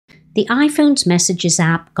The iPhone's Messages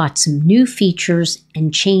app got some new features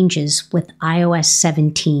and changes with iOS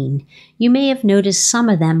 17. You may have noticed some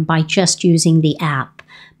of them by just using the app,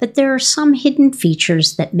 but there are some hidden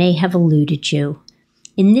features that may have eluded you.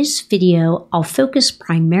 In this video, I'll focus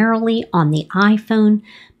primarily on the iPhone,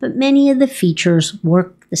 but many of the features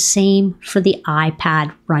work the same for the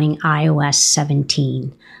iPad running iOS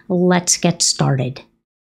 17. Let's get started.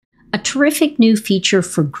 A terrific new feature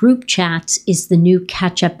for group chats is the new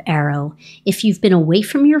catch-up arrow. If you've been away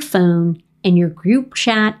from your phone and your group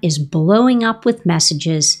chat is blowing up with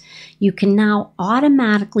messages, you can now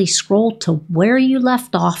automatically scroll to where you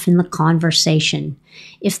left off in the conversation.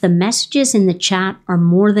 If the messages in the chat are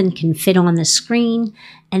more than can fit on the screen,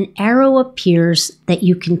 an arrow appears that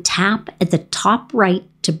you can tap at the top right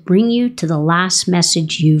to bring you to the last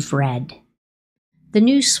message you've read. The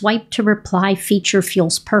new swipe to reply feature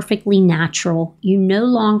feels perfectly natural. You no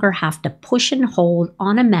longer have to push and hold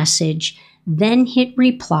on a message, then hit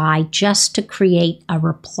reply just to create a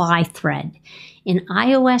reply thread. In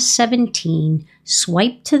iOS 17,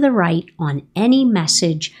 swipe to the right on any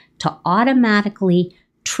message to automatically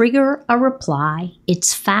trigger a reply.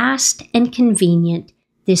 It's fast and convenient.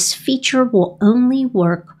 This feature will only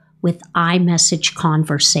work with iMessage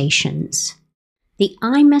conversations. The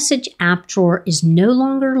iMessage app drawer is no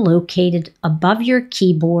longer located above your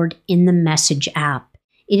keyboard in the Message app.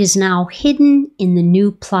 It is now hidden in the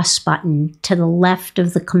new plus button to the left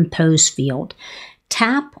of the Compose field.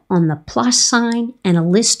 Tap on the plus sign and a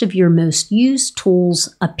list of your most used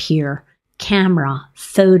tools appear: camera,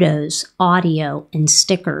 photos, audio, and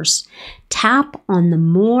stickers. Tap on the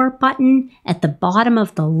More button at the bottom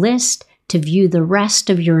of the list to view the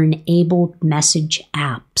rest of your enabled Message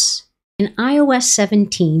apps. In iOS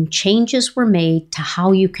 17, changes were made to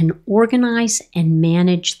how you can organize and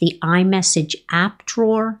manage the iMessage app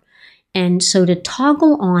drawer. And so to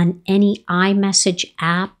toggle on any iMessage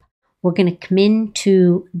app, we're going to come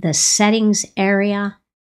into the settings area.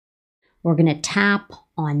 We're going to tap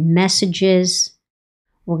on Messages.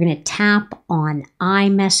 We're going to tap on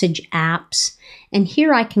iMessage apps. And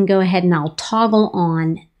here I can go ahead and I'll toggle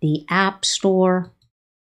on the App Store.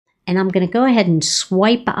 And I'm going to go ahead and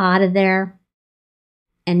swipe out of there.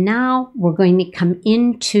 And now we're going to come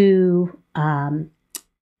into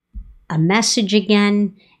a message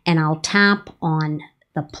again, and I'll tap on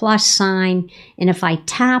the plus sign. And if I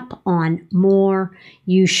tap on More,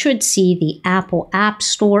 you should see the Apple App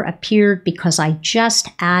Store appeared because I just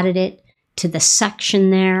added it to the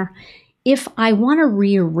section there. If I want to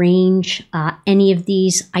rearrange any of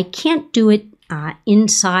these, I can't do it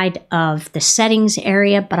inside of the settings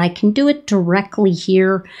area, but I can do it directly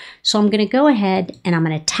here. So I'm going to go ahead and I'm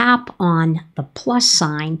going to tap on the plus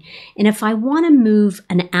sign. And if I want to move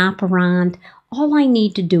an app around, all I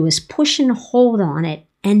need to do is push and hold on it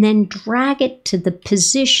and then drag it to the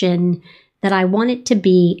position that I want it to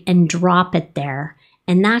be and drop it there.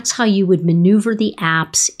 And that's how you would maneuver the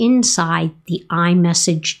apps inside the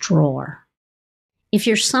iMessage drawer. If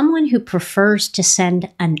you're someone who prefers to send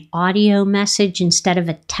an audio message instead of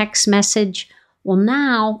a text message, well,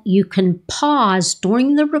 now you can pause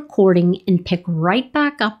during the recording and pick right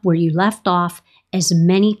back up where you left off as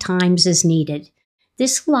many times as needed.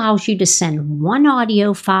 This allows you to send one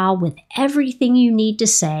audio file with everything you need to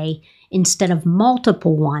say instead of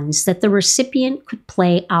multiple ones that the recipient could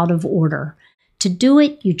play out of order. To do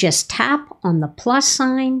it, you just tap on the plus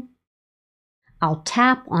sign. I'll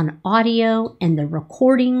tap on audio and the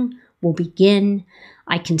recording will begin.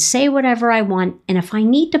 I can say whatever I want, and if I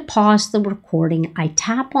need to pause the recording, I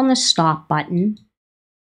tap on the stop button.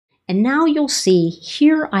 And now you'll see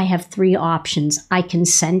here I have three options. I can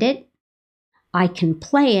send it, I can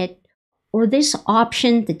play it, or this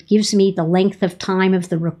option that gives me the length of time of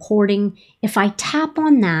the recording. If I tap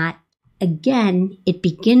on that, again, it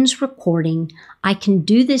begins recording. I can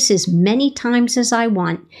do this as many times as I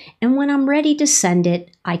want, and when I'm ready to send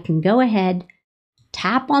it, I can go ahead,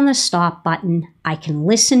 tap on the stop button, I can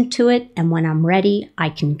listen to it, and when I'm ready, I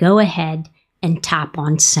can go ahead and tap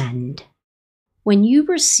on send. When you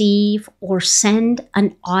receive or send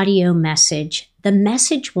an audio message, the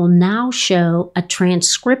message will now show a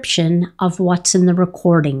transcription of what's in the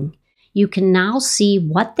recording. You can now see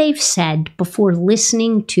what they've said before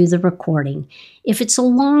listening to the recording. If it's a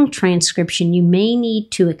long transcription, you may need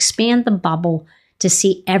to expand the bubble to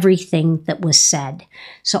see everything that was said.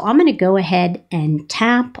 So I'm going to go ahead and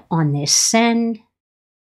tap on this send.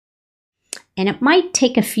 And it might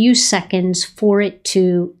take a few seconds for it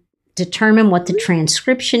to determine what the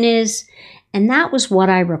transcription is. And that was what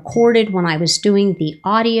I recorded when I was doing the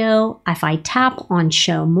audio. If I tap on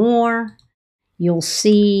show more, you'll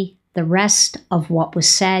see the rest of what was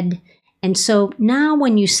said. And so now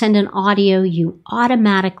when you send an audio, you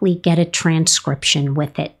automatically get a transcription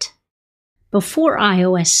with it. Before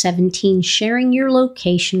iOS 17, sharing your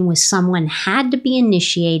location with someone had to be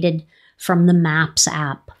initiated from the Maps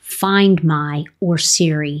app, Find My, or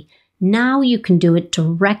Siri. Now you can do it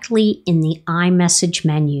directly in the iMessage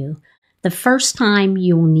menu. The first time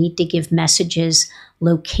you will need to give messages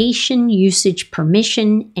location usage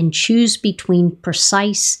permission and choose between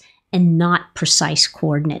precise and not precise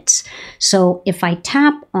coordinates. So if I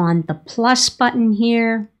tap on the plus button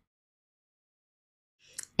here,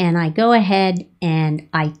 and I go ahead and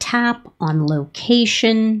I tap on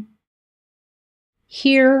location,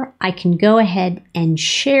 here I can go ahead and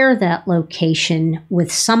share that location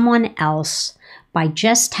with someone else by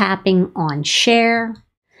just tapping on share.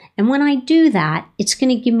 And when I do that, it's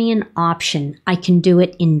going to give me an option. I can do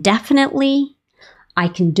it indefinitely, I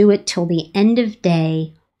can do it till the end of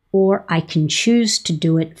day, or I can choose to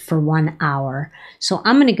do it for 1 hour. So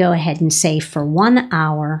I'm going to go ahead and say for 1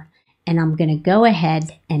 hour, and I'm going to go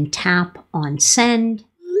ahead and tap on send.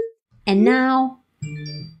 And now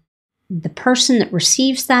the person that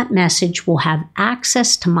receives that message will have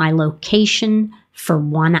access to my location for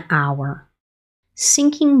 1 hour.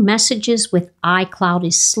 Syncing messages with iCloud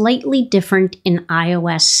is slightly different in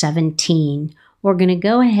iOS 17. We're going to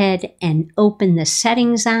go ahead and open the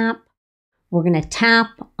Settings app. We're going to tap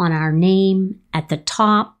on our name at the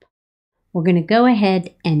top. We're going to go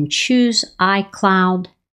ahead and choose iCloud.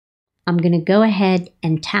 I'm going to go ahead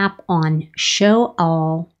and tap on Show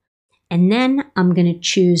All. And then I'm going to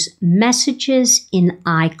choose Messages in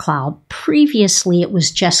iCloud. Previously, it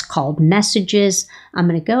was just called Messages. I'm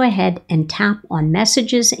going to go ahead and tap on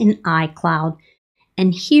Messages in iCloud.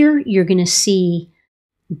 And here you're going to see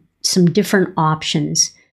some different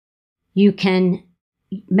options. You can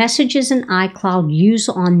Messages in iCloud use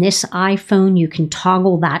on this iPhone. You can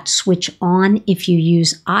toggle that switch on if you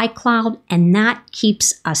use iCloud, and that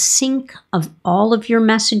keeps a sync of all of your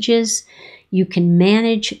messages. You can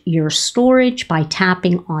manage your storage by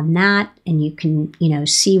tapping on that, and you can,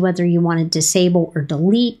 see whether you want to disable or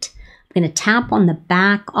delete. I'm going to tap on the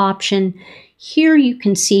back option. Here you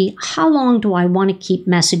can see how long do I want to keep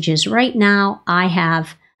messages. Right now I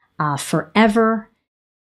have forever.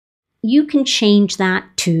 You can change that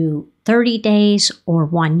to 30 days or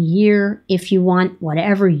 1 year if you want,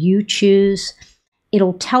 whatever you choose.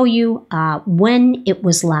 It'll tell you when it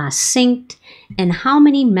was last synced and how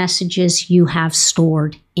many messages you have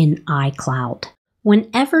stored in iCloud.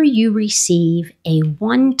 Whenever you receive a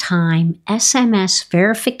one-time SMS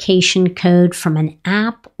verification code from an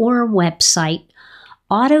app or a website,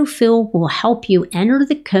 autofill will help you enter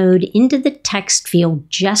the code into the text field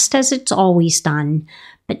just as it's always done.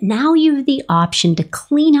 But now you have the option to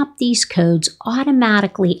clean up these codes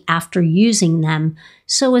automatically after using them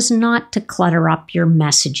so as not to clutter up your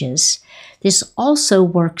messages. This also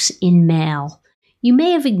works in mail. You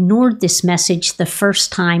may have ignored this message the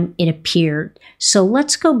first time it appeared, so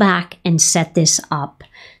let's go back and set this up.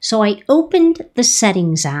 So I opened the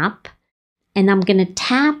Settings app, and I'm going to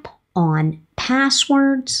tap on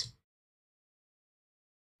Passwords.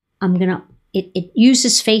 It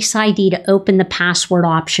uses Face ID to open the password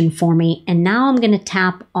option for me. And now I'm going to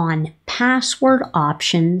tap on Password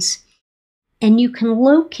Options. And you can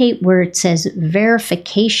locate where it says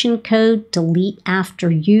Verification Code, Delete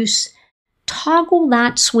After Use. Toggle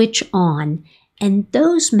that switch on, and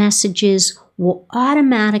those messages will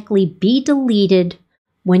automatically be deleted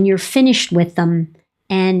when you're finished with them.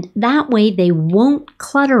 And that way they won't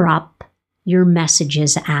clutter up your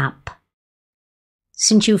Messages app.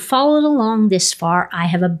 Since you followed along this far, I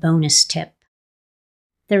have a bonus tip.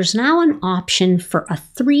 There's now an option for a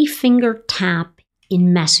 3-finger tap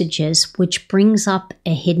in Messages, which brings up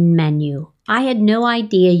a hidden menu. I had no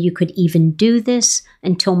idea you could even do this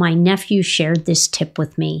until my nephew shared this tip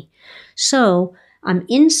with me. So I'm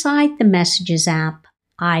inside the Messages app.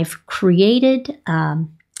 I've created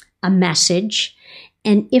a message.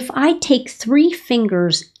 And if I take 3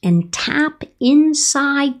 fingers and tap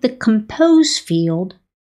inside the Compose field,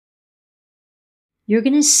 you're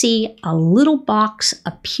going to see a little box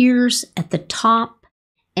appears at the top,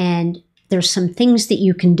 and there's some things that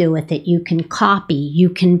you can do with it. You can copy, you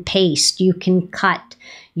can paste, you can cut,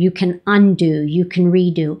 you can undo, you can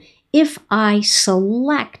redo. If I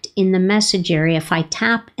select in the message area, if I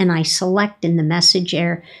tap and I select in the message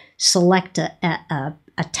area, select a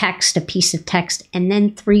text, a piece of text, and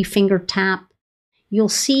then 3-finger tap, you'll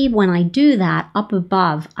see when I do that up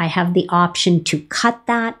above, I have the option to cut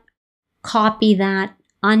that, copy that,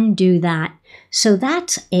 undo that. So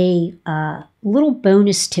that's a little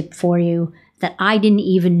bonus tip for you that I didn't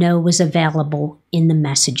even know was available in the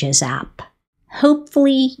Messages app.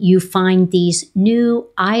 Hopefully, you find these new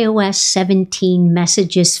iOS 17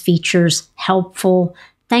 Messages features helpful.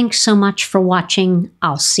 Thanks so much for watching.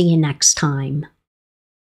 I'll see you next time.